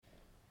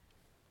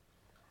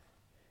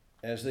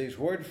as these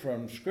words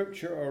from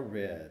Scripture are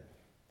read,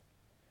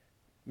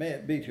 may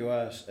it be to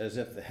us as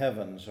if the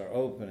heavens are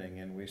opening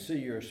and we see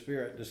your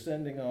Spirit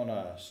descending on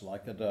us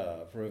like a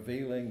dove,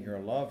 revealing your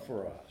love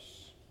for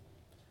us,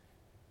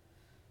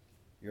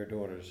 your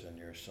daughters and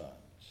your sons.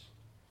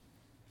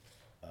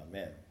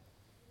 Amen.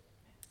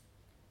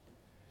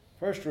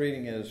 First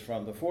reading is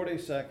from the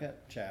 42nd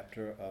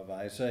chapter of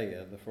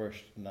Isaiah, the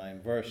first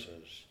 9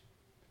 verses.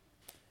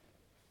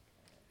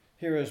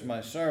 Here is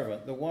my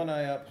servant, the one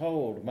I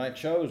uphold, my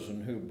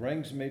chosen, who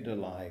brings me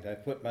delight. I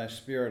put my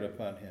Spirit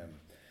upon him.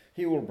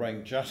 He will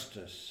bring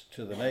justice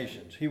to the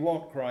nations. He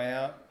won't cry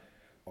out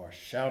or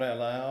shout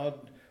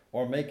aloud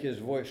or make his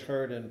voice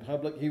heard in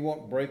public. He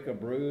won't break a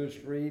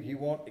bruised reed. He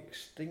won't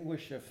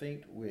extinguish a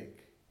faint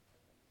wick.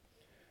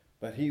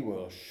 But he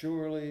will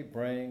surely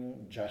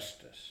bring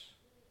justice.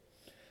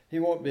 He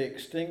won't be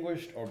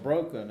extinguished or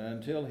broken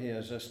until he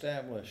has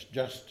established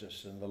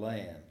justice in the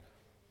land.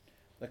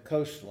 The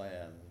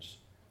coastlands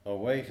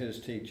await his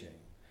teaching.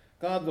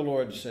 God the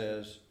Lord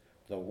says,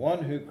 the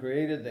one who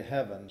created the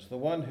heavens, the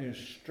one who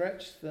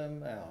stretched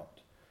them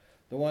out,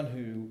 the one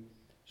who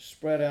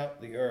spread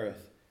out the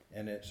earth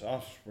and its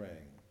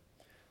offspring,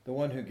 the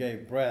one who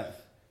gave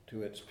breath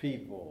to its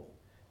people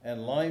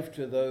and life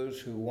to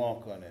those who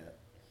walk on it.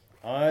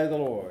 I, the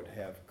Lord,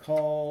 have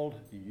called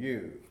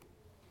you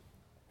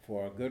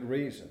for a good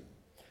reason.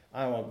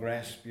 I will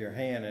grasp your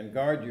hand and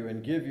guard you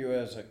and give you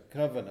as a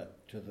covenant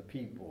to the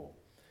people,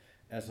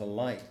 as a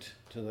light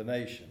to the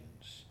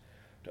nations,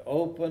 to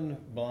open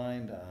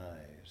blind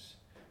eyes,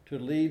 to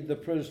lead the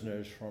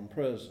prisoners from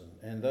prison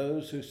and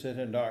those who sit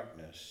in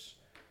darkness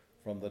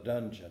from the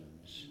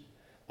dungeons.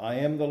 I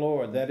am the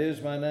Lord, that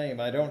is my name.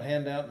 I don't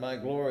hand out my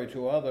glory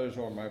to others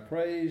or my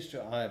praise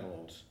to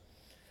idols.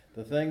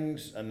 The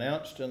things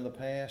announced in the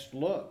past,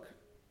 look,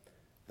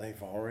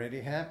 they've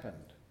already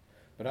happened.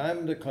 But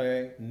I'm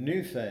declaring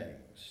new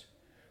things.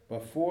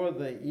 Before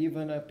they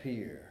even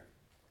appear,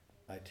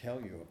 I tell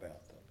you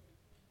about them.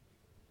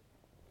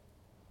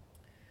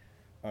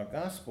 Our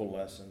gospel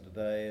lesson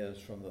today is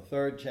from the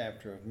 3rd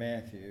chapter of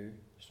Matthew,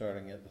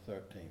 starting at the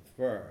 13th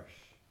verse.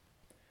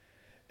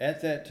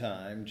 At that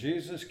time,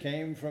 Jesus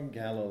came from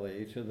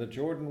Galilee to the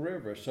Jordan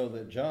River so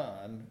that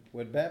John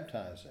would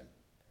baptize him.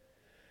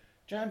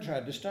 John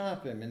tried to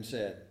stop him and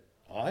said,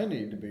 I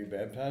need to be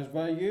baptized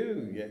by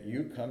you, yet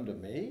you come to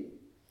me?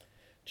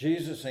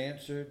 Jesus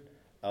answered,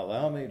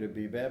 allow me to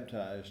be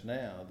baptized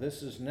now.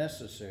 This is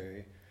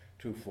necessary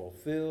to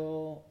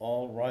fulfill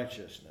all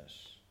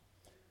righteousness.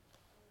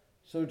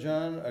 So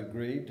John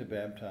agreed to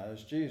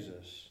baptize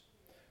Jesus.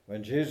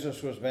 When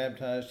Jesus was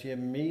baptized, he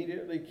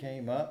immediately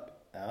came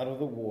up out of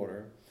the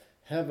water.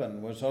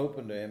 Heaven was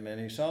opened to him,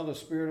 and he saw the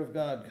Spirit of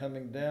God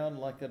coming down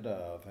like a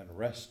dove and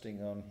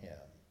resting on him.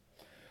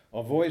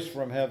 A voice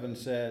from heaven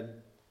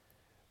said,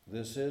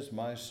 this is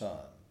my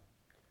Son,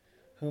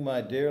 whom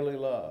I dearly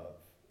love.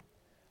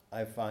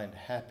 I find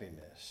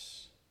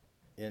happiness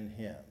in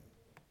him.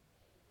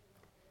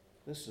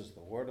 This is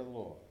the word of the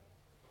Lord.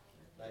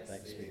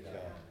 Thanks be to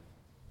God.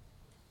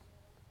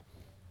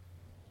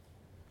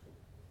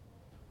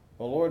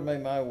 O Lord, may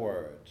my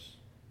words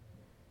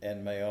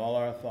and may all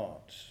our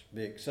thoughts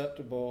be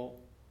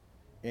acceptable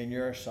in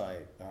your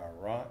sight, our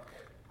rock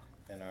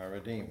and our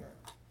Redeemer.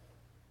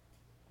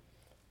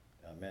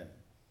 Amen.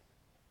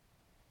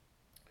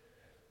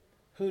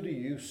 Who do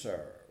you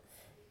serve?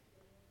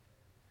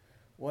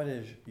 What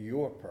is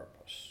your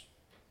purpose?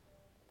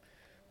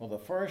 Well, the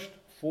first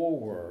 4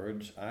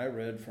 words I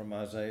read from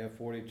Isaiah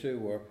 42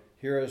 were,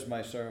 here is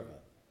my servant.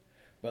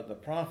 But the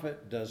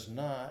prophet does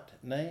not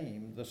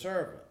name the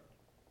servant.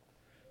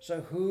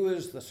 So who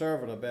is the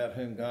servant about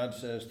whom God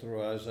says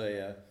through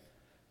Isaiah,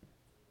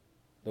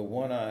 the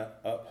one I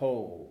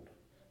uphold,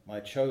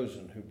 my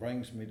chosen, who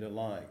brings me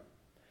delight?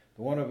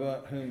 The one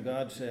about whom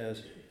God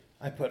says,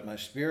 I put my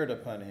Spirit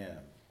upon him.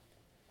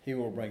 He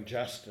will bring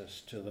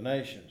justice to the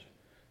nations.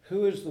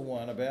 Who is the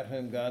one about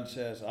whom God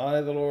says,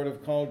 I, the Lord,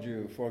 have called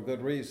you for a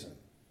good reason?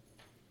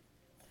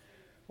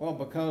 Well,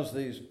 because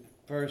these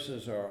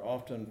verses are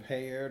often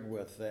paired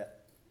with that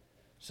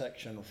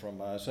section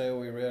from Isaiah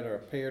we read, are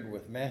paired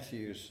with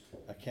Matthew's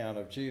account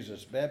of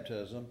Jesus'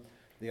 baptism,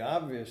 the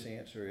obvious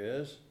answer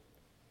is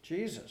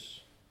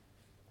Jesus.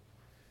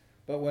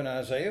 But when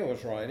Isaiah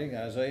was writing,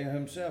 Isaiah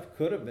himself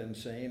could have been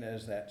seen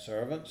as that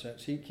servant,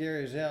 since he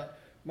carries out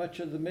much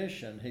of the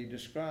mission he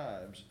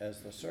describes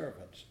as the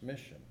servant's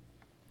mission,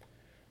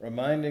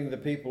 reminding the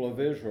people of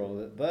Israel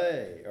that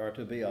they are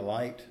to be a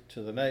light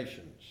to the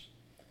nations.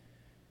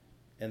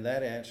 And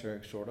that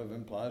answer sort of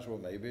implies, well,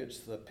 maybe it's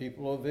the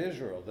people of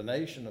Israel, the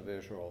nation of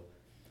Israel.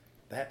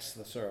 That's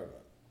the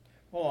servant.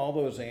 Well, all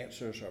those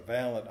answers are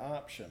valid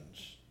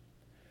options,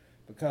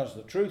 because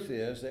the truth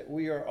is that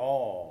we are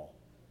all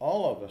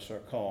of us are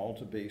called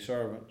to be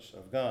servants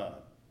of God.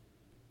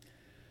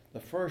 The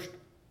first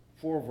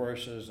 4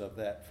 verses of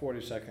that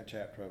 42nd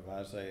chapter of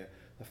Isaiah,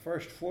 the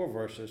first 4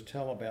 verses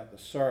tell about the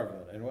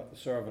servant and what the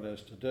servant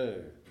is to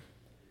do.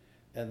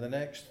 And the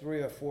next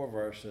 3 or 4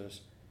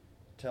 verses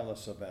tell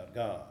us about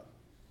God.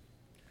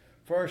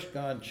 First,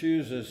 God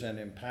chooses and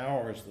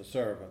empowers the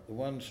servant. The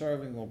one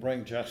serving will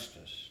bring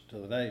justice to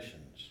the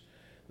nations.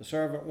 The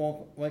servant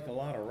won't make a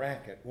lot of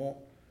racket, won't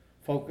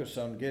focus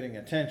on getting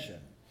attention.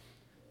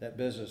 That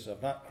business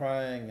of not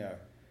crying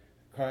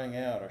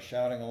out or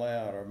shouting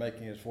aloud or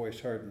making his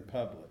voice heard in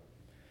public.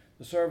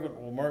 The servant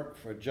will work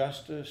for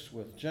justice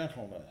with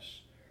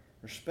gentleness,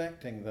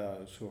 respecting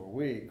those who are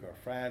weak or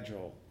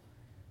fragile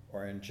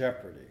or in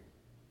jeopardy.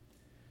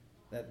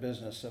 That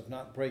business of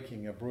not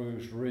breaking a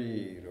bruised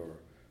reed or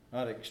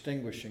not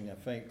extinguishing a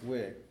faint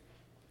wick,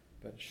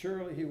 but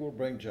surely he will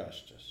bring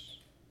justice.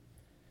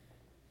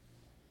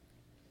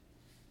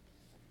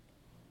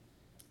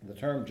 The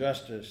term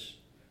justice,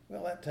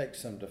 well, that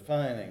takes some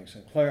defining,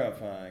 some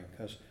clarifying,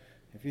 because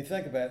if you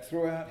think about it,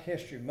 throughout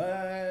history,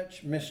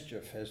 much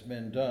mischief has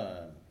been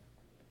done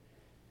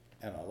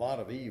and a lot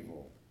of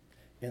evil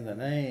in the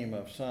name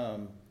of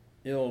some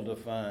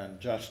ill-defined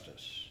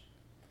justice.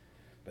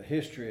 But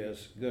history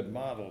has good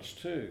models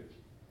too.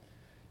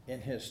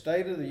 In his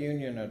State of the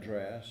Union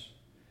address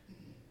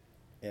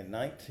in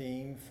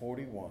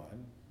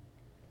 1941,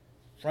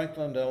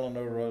 Franklin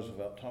Delano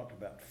Roosevelt talked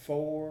about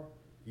 4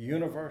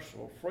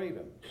 universal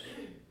freedoms.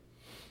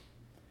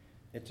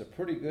 It's a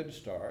pretty good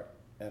start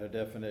at a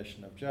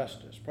definition of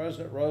justice.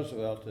 President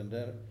Roosevelt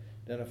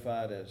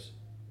identified as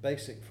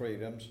basic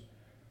freedoms: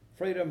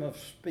 freedom of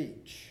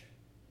speech,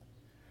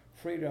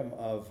 freedom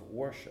of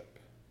worship,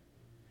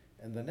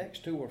 and the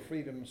next 2 were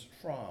freedom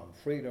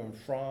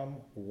from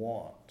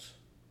want,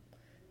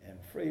 and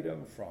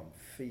freedom from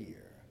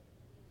fear.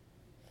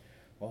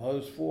 Well,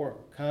 those 4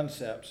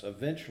 concepts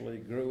eventually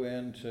grew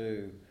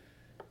into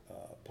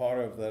part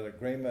of that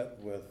agreement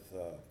with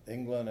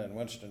England and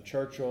Winston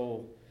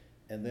Churchill,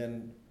 and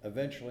then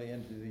eventually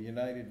into the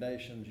United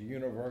Nations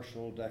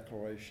Universal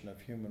Declaration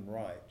of Human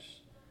Rights.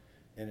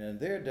 And in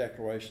their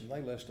declaration,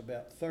 they list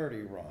about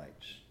 30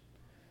 rights.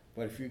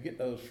 But if you get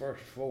those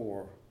first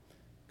 4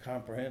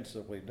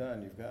 comprehensively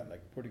done, you've gotten a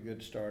pretty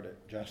good start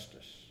at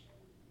justice.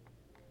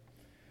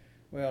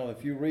 Well,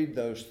 if you read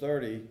those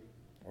 30,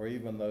 or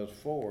even those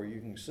 4, you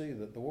can see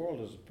that the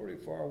world is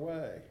pretty far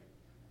away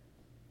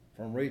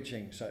from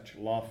reaching such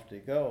lofty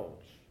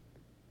goals.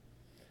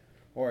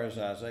 Or as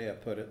Isaiah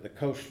put it, the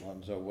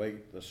coastlands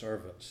await the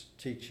servant's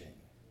teaching.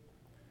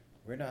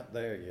 We're not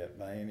there yet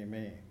by any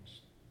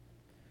means.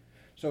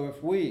 So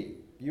if we,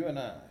 you and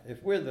I,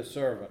 if we're the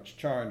servants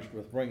charged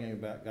with bringing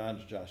about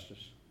God's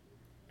justice,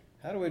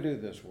 how do we do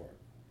this work?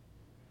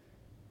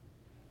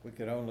 We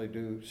could only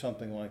do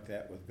something like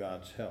that with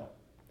God's help.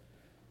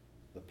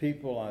 The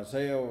people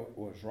Isaiah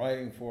was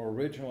writing for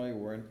originally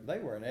were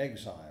in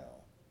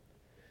exile.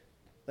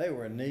 They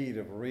were in need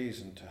of a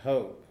reason to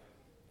hope.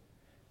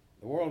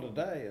 The world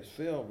today is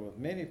filled with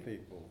many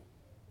people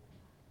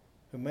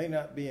who may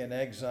not be in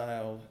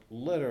exile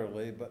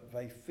literally, but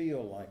they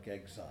feel like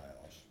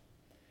exiles,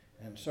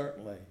 and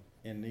certainly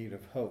in need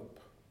of hope.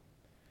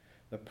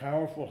 The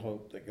powerful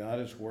hope that God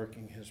is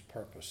working his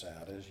purpose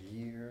out as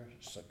year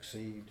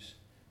succeeds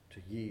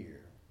to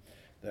year,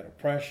 that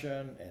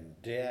oppression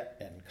and debt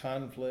and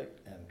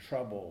conflict and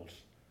troubles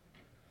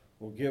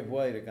will give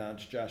way to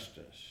God's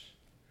justice,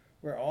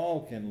 where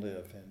all can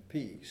live in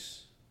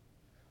peace,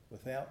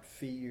 without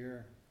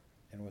fear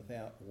and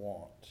without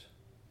want.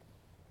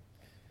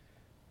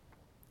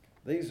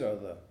 These are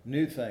the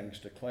new things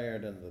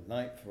declared in the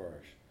 9th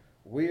verse.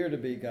 We are to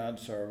be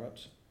God's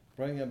servants.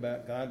 Bringing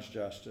about God's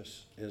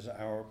justice is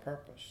our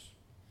purpose.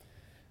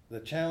 The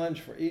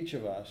challenge for each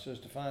of us is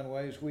to find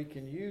ways we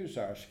can use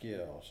our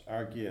skills,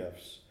 our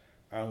gifts,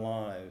 our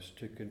lives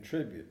to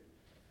contribute,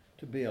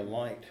 to be a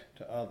light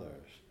to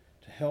others,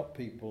 to help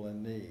people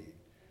in need,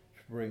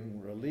 to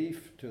bring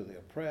relief to the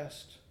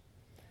oppressed,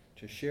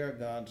 to share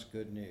God's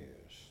good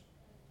news.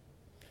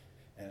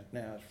 And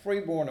now, as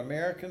freeborn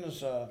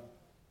Americans,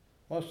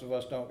 most of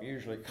us don't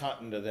usually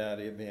cotton to the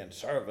idea of being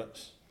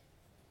servants.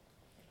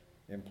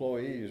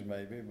 Employees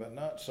maybe, but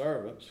not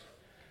servants.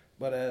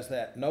 But as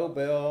that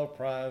Nobel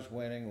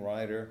Prize-winning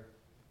writer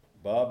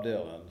Bob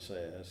Dylan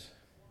says,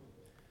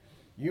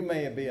 you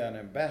may be an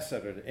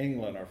ambassador to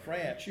England or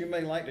France. You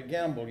may like to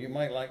gamble. You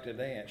might like to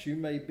dance. You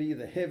may be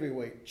the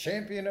heavyweight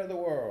champion of the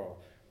world.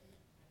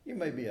 You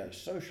may be a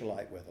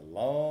socialite with a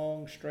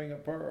long string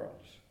of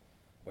pearls,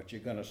 but you're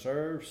going to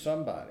serve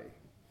somebody.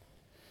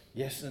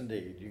 Yes,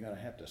 indeed, you're going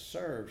to have to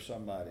serve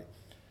somebody.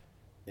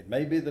 It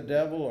may be the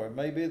devil or it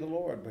may be the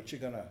Lord, but you're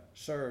going to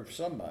serve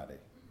somebody.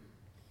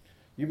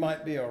 You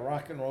might be a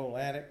rock and roll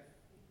addict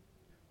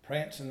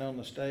prancing on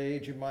the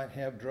stage. You might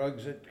have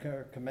drugs at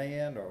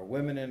command or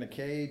women in a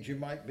cage. You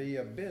might be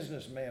a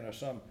businessman or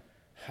some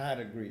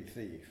high-degree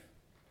thief.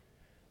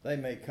 They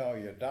may call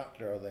you a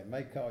doctor or they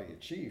may call you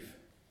chief,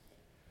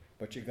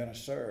 but you're going to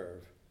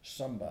serve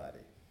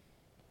somebody.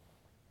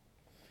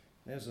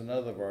 There's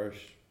another verse.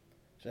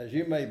 It says,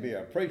 you may be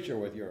a preacher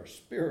with your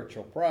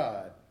spiritual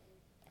pride.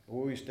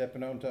 Ooh, he's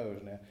stepping on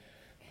toes now.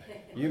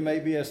 You may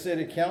be a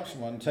city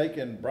councilman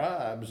taking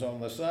bribes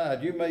on the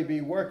side. You may be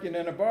working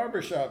in a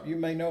barbershop. You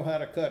may know how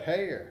to cut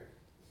hair.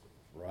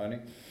 Ronnie.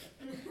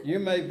 You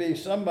may be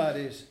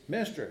somebody's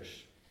mistress.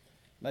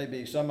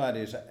 Maybe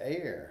somebody's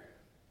heir.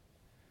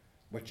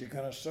 but you're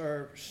going to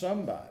serve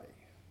somebody.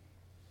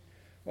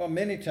 Well,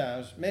 many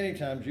times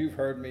you've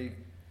heard me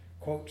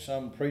quote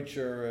some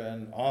preacher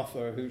and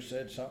author who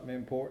said something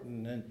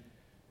important, and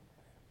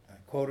I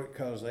quote it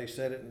because they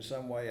said it in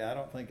some way I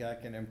don't think I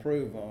can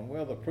improve on.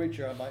 Well, the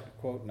preacher I'd like to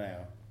quote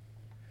now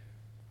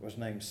was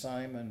named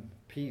Simon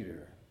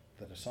Peter,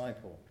 the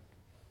disciple,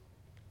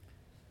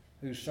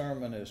 whose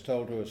sermon is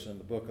told to us in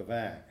the book of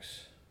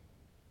Acts,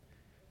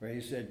 where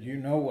he said, you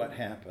know what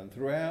happened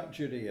throughout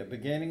Judea,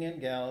 beginning in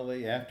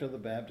Galilee after the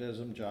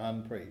baptism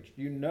John preached.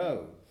 You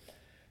know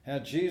how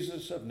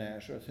Jesus of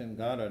Nazareth, whom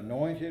God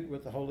anointed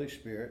with the Holy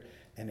Spirit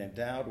and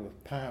endowed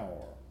with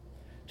power.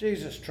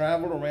 Jesus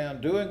traveled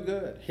around doing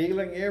good,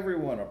 healing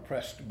everyone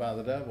oppressed by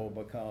the devil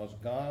because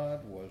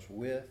God was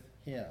with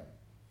him.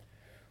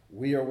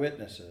 We are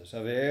witnesses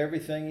of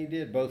everything he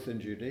did, both in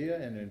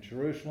Judea and in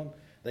Jerusalem.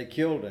 They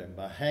killed him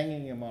by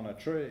hanging him on a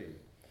tree.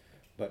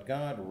 But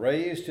God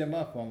raised him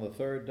up on the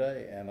third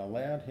day and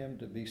allowed him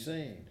to be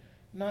seen.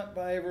 Not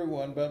by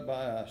everyone, but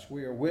by us.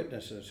 We are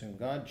witnesses whom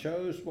God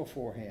chose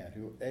beforehand,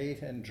 who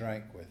ate and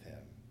drank with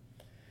him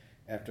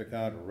after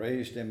God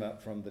raised him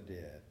up from the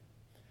dead.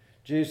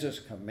 Jesus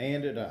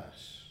commanded them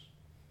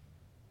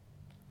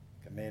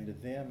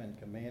and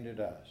commanded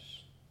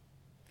us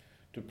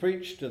to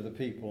preach to the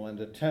people and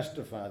to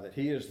testify that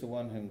he is the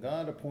one whom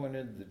God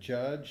appointed the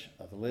judge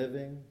of the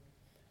living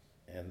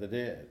and the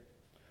dead.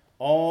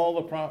 All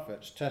the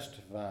prophets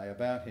testify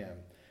about him,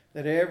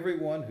 that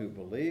everyone who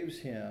believes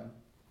him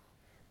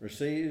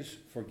receives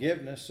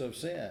forgiveness of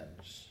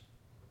sins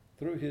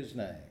through his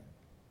name.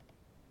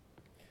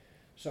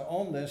 So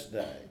on this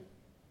day,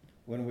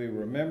 when we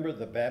remember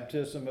the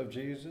baptism of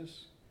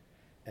Jesus,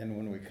 and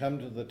when we come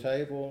to the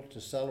table to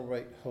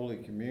celebrate Holy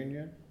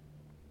Communion,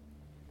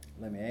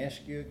 let me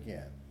ask you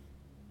again,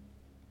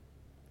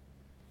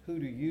 who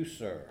do you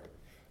serve?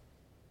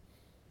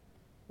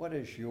 What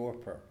is your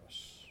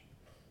purpose?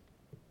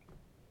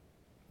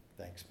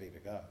 Thanks be to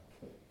God.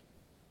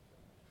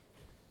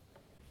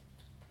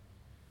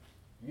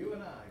 You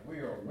and I, we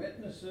are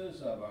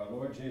witnesses of our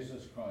Lord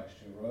Jesus Christ,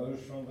 who rose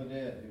from the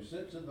dead, who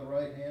sits at the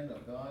right hand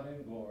of God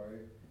in glory,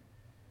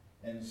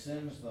 and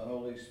sends the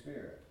Holy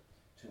Spirit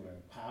to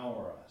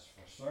empower us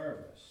for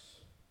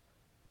service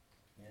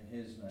in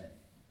his name.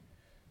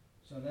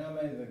 So now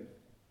may the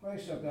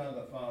grace of God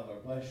the Father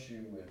bless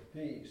you with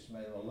peace.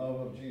 May the love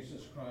of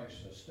Jesus Christ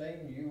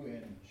sustain you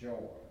in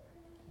joy.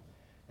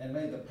 And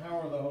may the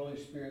power of the Holy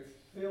Spirit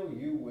fill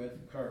you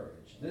with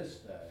courage this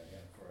day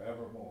and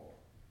forevermore.